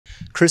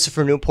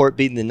Christopher Newport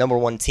beating the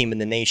 #1 team in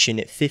the nation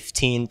at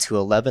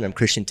 15-11. I'm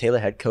Christian Taylor,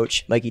 head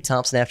coach Mikey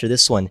Thompson after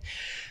this one.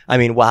 I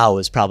mean, wow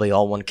is probably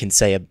all one can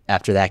say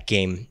after that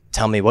game.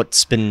 Tell me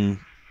what's been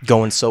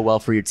going so well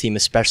for your team,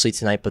 especially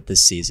tonight, but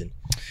this season.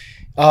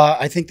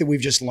 I think that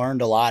we've just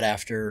learned a lot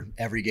after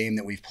every game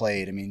that we've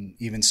played. I mean,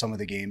 even some of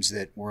the games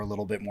that were a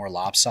little bit more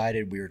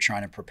lopsided, we were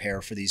trying to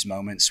prepare for these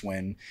moments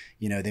when,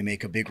 you know, they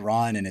make a big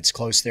run and it's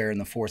close there in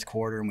the fourth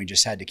quarter, and we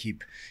just had to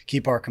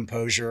keep our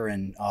composure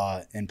and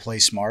play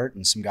smart.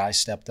 And some guys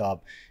stepped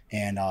up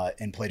and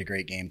played a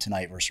great game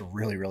tonight versus a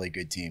really, really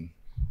good team.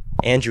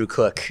 Andrew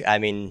Cook, I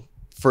mean,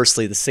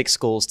 firstly, the 6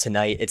 goals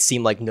tonight, it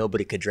seemed like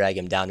nobody could drag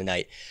him down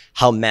tonight.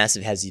 How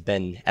massive has he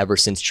been ever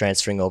since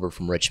transferring over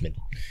from Richmond?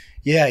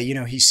 Yeah, you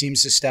know, he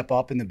seems to step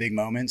up in the big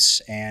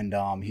moments, and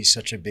he's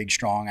such a big,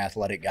 strong,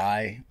 athletic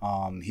guy.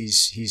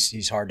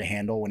 He's hard to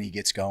handle when he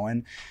gets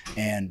going,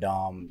 and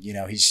you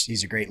know,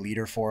 he's a great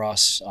leader for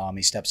us.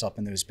 He steps up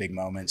in those big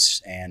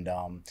moments, and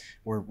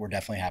we're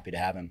definitely happy to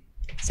have him.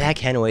 Zach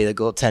Henway, the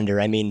goaltender,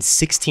 I mean,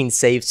 16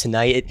 saves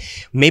tonight.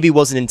 It maybe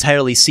wasn't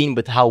entirely seen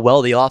with how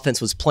well the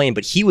offense was playing,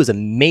 but he was a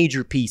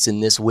major piece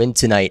in this win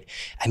tonight.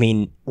 I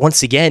mean,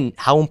 once again,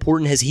 how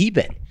important has he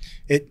been?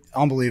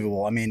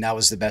 Unbelievable. I mean, that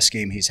was the best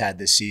game he's had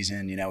this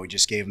season. You know, we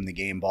just gave him the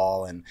game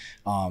ball, and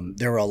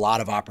there were a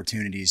lot of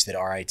opportunities that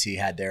RIT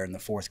had there in the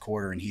fourth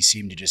quarter, and he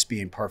seemed to just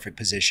be in perfect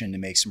position to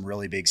make some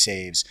really big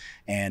saves.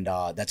 And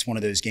that's one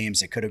of those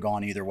games that could have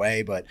gone either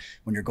way, but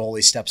when your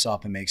goalie steps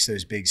up and makes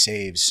those big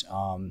saves,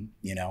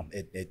 you know,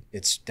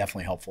 it's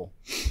definitely helpful.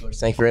 Coach,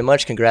 thank you very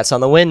much. Congrats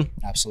on the win.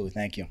 Absolutely.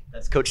 Thank you.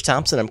 That's Coach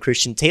Thompson. I'm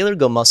Christian Taylor.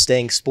 Go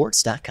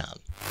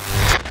MustangSports.com.